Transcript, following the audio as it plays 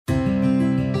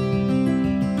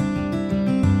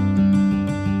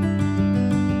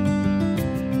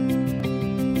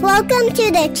Welcome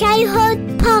to the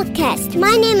Childhood Podcast.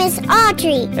 My name is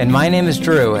Audrey. And my name is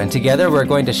Drew, and together we're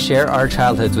going to share our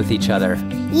childhoods with each other.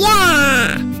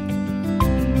 Yeah!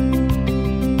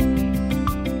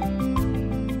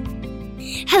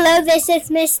 Hello, this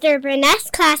is Mr. Burnett's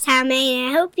class. How may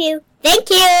I help you? Thank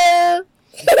you!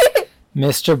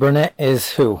 Mr. Burnett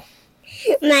is who?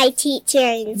 My teacher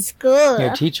in school.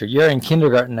 Your teacher. You're in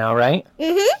kindergarten now, right?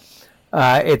 Mm-hmm.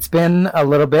 It's been a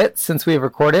little bit since we've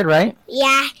recorded, right?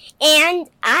 Yeah, and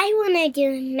I want to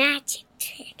do a magic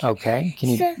trick. Okay. Can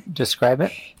you describe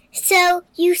it? So,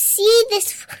 you see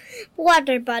this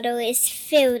water bottle is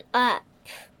filled up.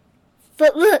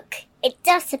 But look, it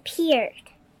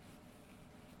disappeared.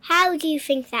 How do you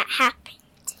think that happened?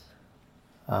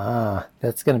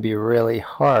 That's going to be really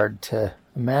hard to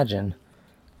imagine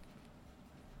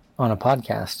on a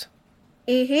podcast.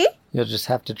 Mm-hmm. You'll just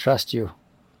have to trust you.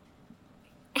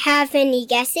 Have any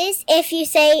guesses? If you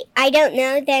say, I don't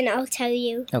know, then I'll tell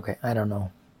you. Okay, I don't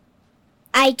know.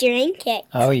 I drank it.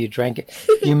 Oh, you drank it.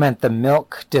 You meant the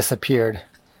milk disappeared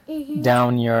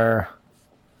down your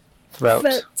throat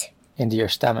into your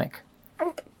stomach.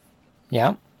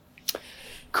 Yeah.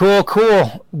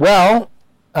 Cool. Well,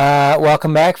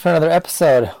 welcome back for another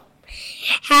episode.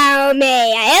 How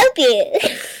may I help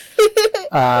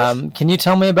you? Can you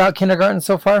tell me about kindergarten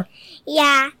so far?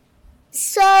 Yeah.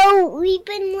 So, we've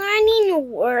been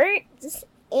learning words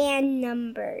and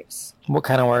numbers. What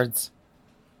kind of words?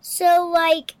 So,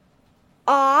 like,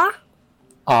 aw.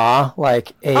 Aw,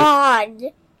 like a...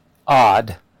 Odd.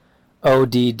 Odd.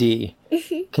 O-D-D.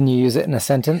 Can you use it in a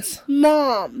sentence?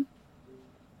 Mom.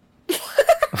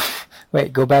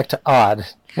 Wait, go back to odd.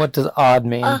 What does odd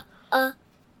mean?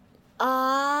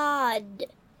 Odd.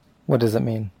 What does it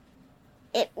mean?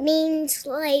 It means,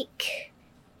 like...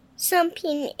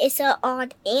 something is an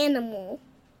odd animal.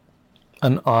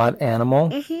 An odd animal?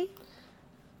 Mm-hmm.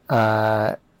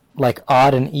 Like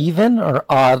odd and even, or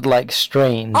odd like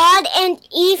strange? Odd and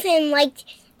even, like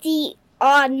the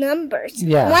odd numbers.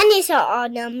 Yeah. 1 is an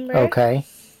odd number. Okay.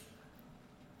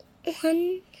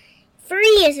 3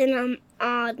 is an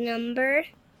odd number.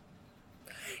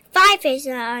 5 is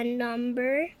an odd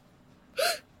number.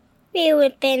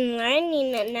 We've been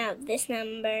learning about this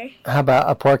number. How about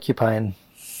a porcupine?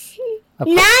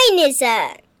 9 is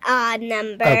an odd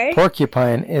number. A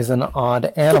porcupine is an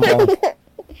odd animal.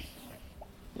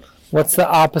 What's the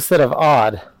opposite of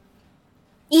odd?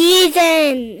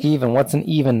 Even. Even. What's an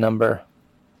even number?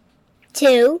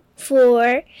 2,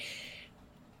 4,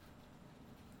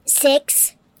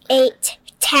 6, 8,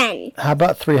 10. How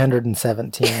about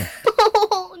 317?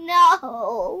 Oh,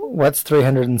 no. What's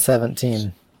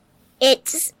 317?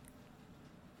 It's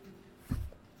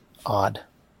Odd.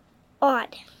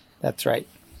 odd. That's right.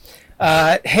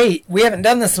 Hey, we haven't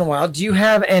done this in a while. Do you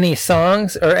have any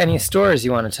songs or any stories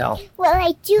you want to tell? Well,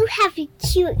 I do have a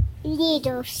cute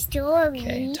little story.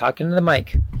 Okay, talking to the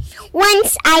mic.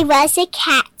 Once I was a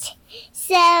cat.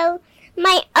 So,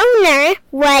 my owner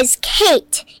was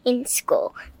Kate in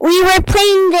school. We were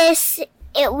playing this.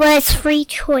 It was free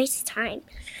choice time.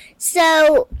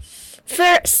 So,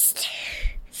 first,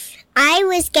 I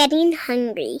was getting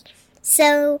hungry.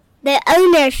 So, the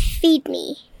owner feed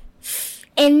me.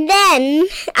 And then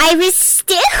I was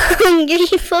still hungry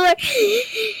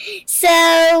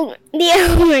so the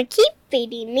owner keep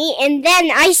feeding me, and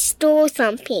then I stole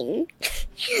something.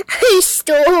 I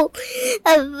stole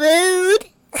a food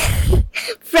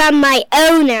from my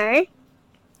owner,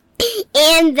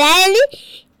 and then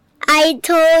I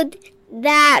told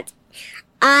that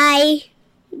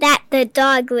the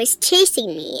dog was chasing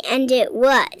me, and it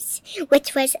was,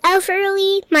 which was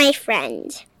Overly, my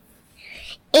friend.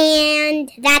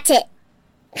 And that's it.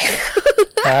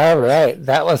 All right.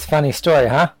 That was a funny story,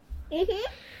 huh?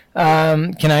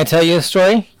 Mm-hmm. Can I tell you a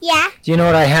story? Yeah. Do you know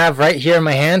what I have right here in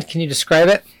my hand? Can you describe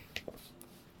it?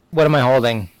 What am I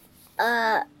holding?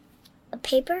 A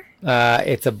paper?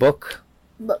 It's a book.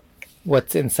 Book.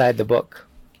 What's inside the book?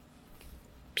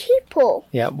 People.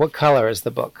 Yeah. What color is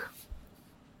the book?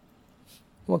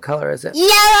 What color is it? Yellow!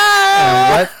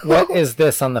 And what is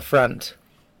this on the front?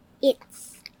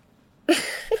 It's...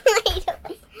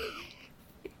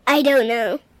 I don't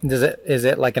know. Is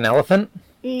it like an elephant?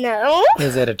 No.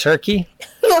 Is it a turkey?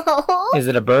 No. Is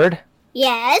it a bird?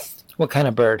 Yes. What kind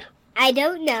of bird? I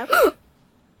don't know.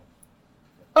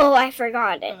 Oh, I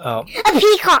forgot it. Oh. A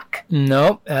peacock.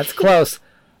 Nope, that's close.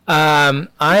 I'm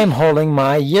holding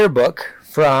my yearbook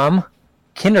from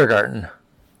kindergarten.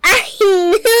 I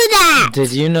knew that.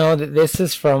 Did you know that this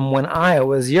is from when I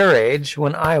was your age,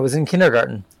 when I was in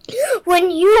kindergarten?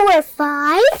 When you were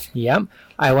 5? Yep.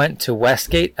 I went to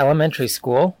Westgate Elementary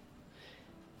School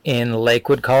in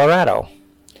Lakewood, Colorado.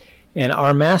 And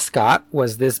our mascot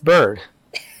was this bird.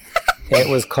 It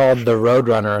was called the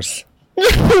Roadrunners.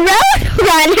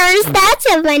 Roadrunners? That's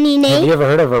a funny name. Have you ever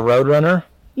heard of a roadrunner?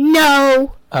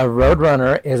 No. A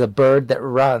roadrunner is a bird that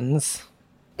runs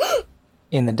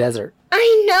in the desert.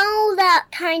 I know that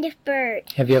kind of bird.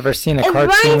 Have you ever seen a It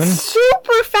cartoon? runs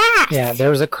super fast. Yeah, there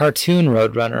was a cartoon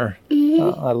Roadrunner,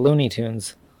 Looney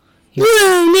Tunes.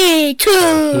 Looney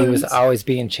Tunes. He was always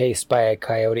being chased by a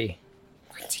coyote.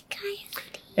 What's a coyote?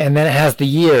 And then it has the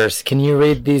years. Can you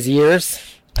read these years?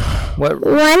 What?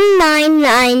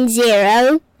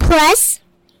 1990 plus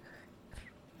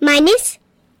minus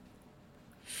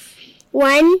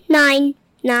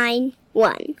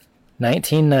 1991.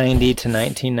 1990 to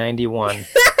 1991.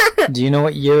 Do you know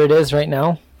what year it is right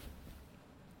now?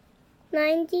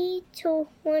 90 to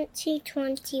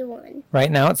 2021.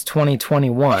 Right now it's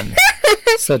 2021.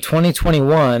 So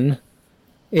 2021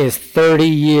 is 30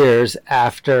 years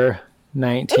after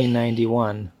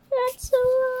 1991. That's a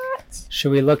lot.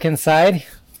 Should we look inside?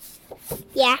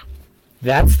 Yeah.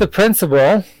 That's the principal.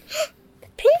 The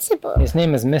principal. His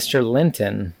name is Mr.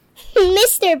 Linton.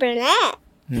 Mr. Burnett.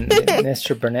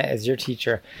 Mr. Burnett is your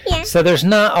teacher. Yeah. So there's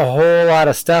not a whole lot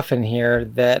of stuff in here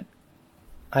that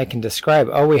I can describe.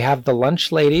 Oh, we have the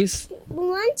lunch ladies.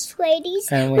 Lunch ladies.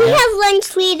 And we have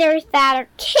lunch leaders that are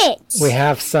kids. We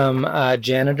have some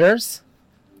janitors.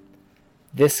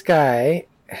 This guy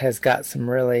has got some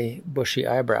really bushy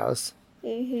eyebrows.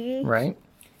 Mm-hmm. Right?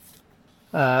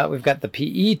 We've got the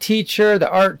PE teacher, the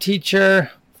art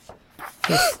teacher.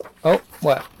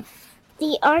 What?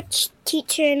 The art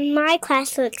teacher in my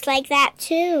class looks like that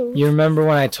too. You remember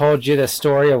when I told you the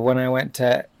story of when I went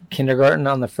to kindergarten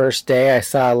on the first day? I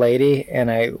saw a lady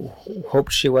and I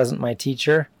hoped she wasn't my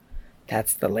teacher.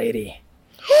 That's the lady.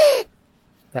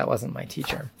 That wasn't my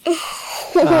teacher.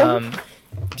 Do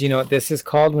you know what this is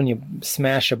called when you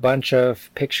smash a bunch of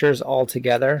pictures all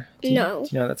together? No. Do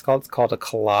you know what that's called? It's called a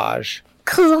collage.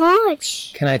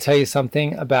 Collage. Can I tell you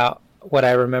something about what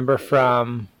I remember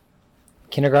from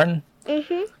kindergarten?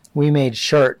 Mm-hmm. We made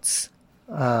shirts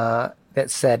that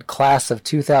said Class of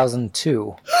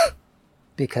 2002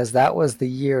 because that was the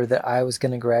year that I was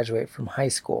going to graduate from high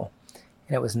school.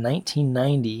 And it was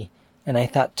 1990, and I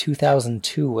thought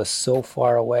 2002 was so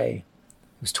far away.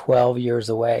 It was 12 years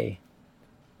away.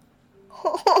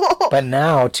 But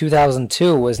now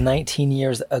 2002 was 19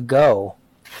 years ago.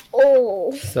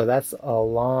 Oh. So that's a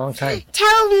long time.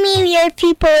 Tell me your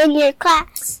people in your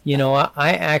class. You know what?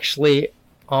 I actually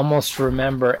almost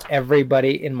remember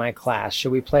everybody in my class.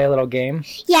 Should we play a little game?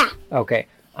 Yeah. Okay.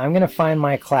 I'm going to find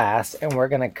my class, and we're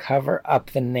going to cover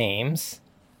up the names.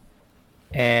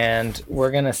 And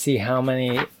we're going to see how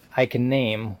many I can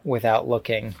name without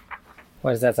looking.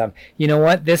 What does that sound? You know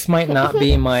what? This might not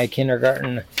be my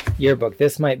kindergarten yearbook.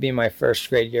 This might be my first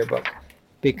grade yearbook.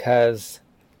 Because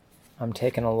I'm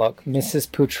taking a look. Mrs.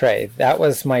 Poutre. That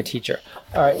was my teacher.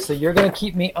 All right, so you're going to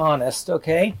keep me honest,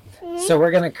 okay? So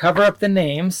we're going to cover up the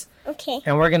names. Okay.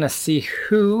 And we're going to see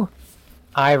who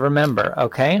I remember,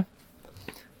 okay?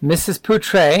 Mrs.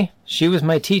 Poutre, she was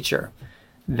my teacher.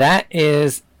 That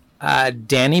is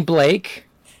Danny Blake.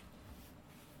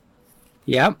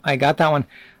 Yep, I got that one.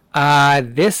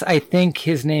 This, I think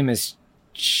his name is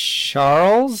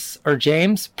Charles or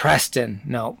James Preston.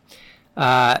 No.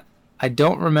 I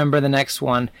don't remember the next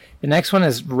one. The next one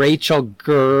is Rachel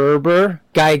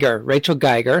Geiger. Rachel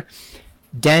Geiger.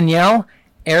 Danielle,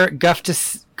 Eric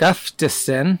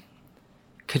Gustafson,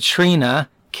 Katrina,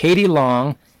 Katie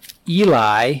Long,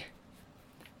 Eli,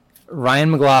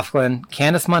 Ryan McLaughlin,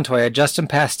 Candace Montoya, Justin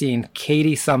Pastine,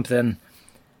 Katie something,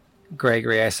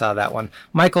 Gregory, I saw that one,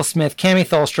 Michael Smith, Cammie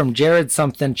Tholstrom, Jared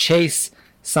something, Chase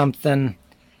something,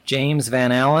 James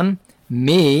Van Allen,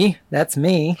 me, that's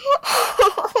me.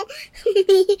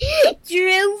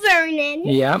 Drew Vernon.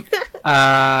 Yep.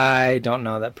 I don't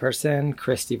know that person.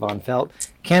 Christy Von Felt,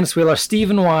 Candace Wheeler,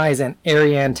 Stephen Wise, and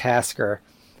Ariane Tasker.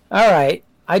 All right.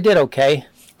 I did okay.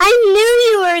 I knew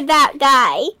you were that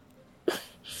guy.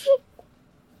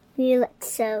 You look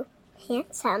so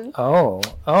handsome. Oh,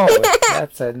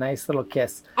 that's a nice little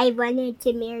kiss. I wanted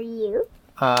to marry you.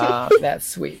 That's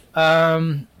sweet.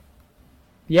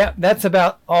 Yeah, that's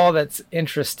about all that's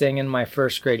interesting in my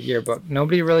first grade yearbook.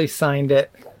 Nobody really signed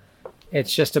it.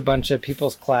 It's just a bunch of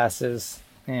people's classes,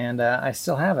 and I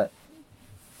still have it.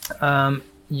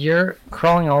 You're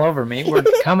crawling all over me. We're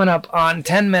coming up on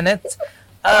 10 minutes.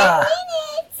 So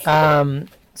I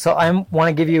want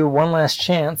to give you one last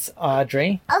chance,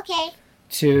 Audrey. Okay.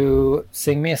 To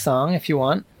sing me a song if you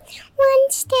want.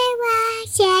 Once there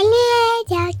was a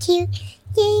little cute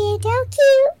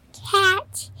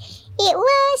cat It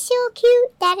was so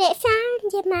cute that it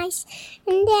found a mouse,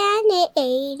 and then it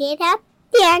ate it up.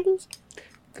 The end.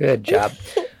 Good job.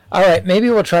 All right, maybe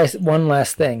we'll try one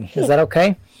last thing. Is that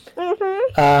okay?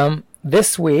 Mm-hmm.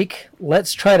 This week,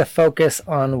 let's try to focus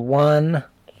on one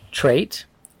trait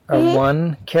or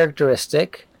one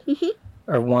characteristic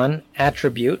or one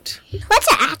attribute.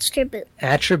 What's an attribute?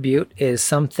 Attribute is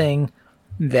something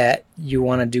that you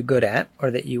want to do good at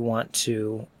or that you want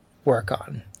to work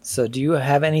on. So do you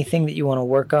have anything that you want to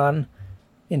work on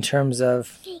in terms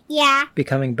of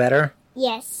becoming better?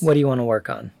 Yes. What do you want to work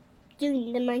on?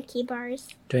 Doing the monkey bars.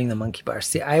 Doing the monkey bars.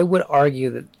 See, I would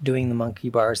argue that doing the monkey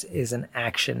bars is an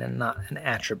action and not an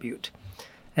attribute.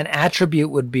 An attribute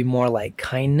would be more like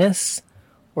kindness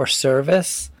or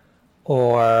service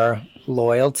or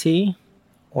loyalty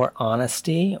or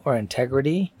honesty or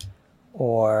integrity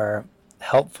or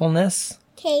helpfulness.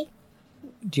 Okay.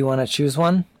 Do you want to choose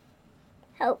one?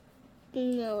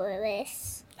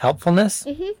 Helpfulness. Helpfulness?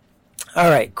 Mm-hmm. All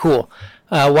right, cool.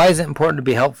 Why is it important to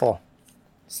be helpful?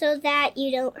 So that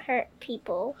you don't hurt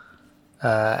people.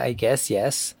 I guess,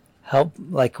 yes. Help,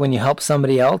 like when you help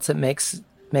somebody else, it makes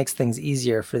things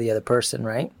easier for the other person,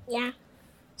 right? Yeah.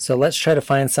 So let's try to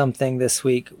find something this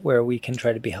week where we can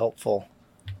try to be helpful.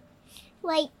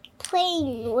 Like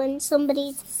playing when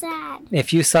somebody's sad.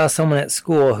 If you saw someone at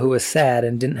school who was sad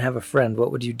and didn't have a friend,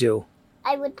 what would you do?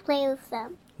 I would play with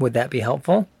them. Would that be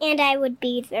helpful? And I would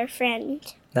be their friend.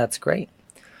 That's great.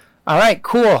 All right,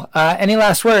 cool. Any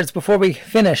last words before we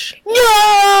finish? No!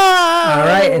 All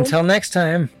right, until next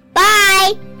time.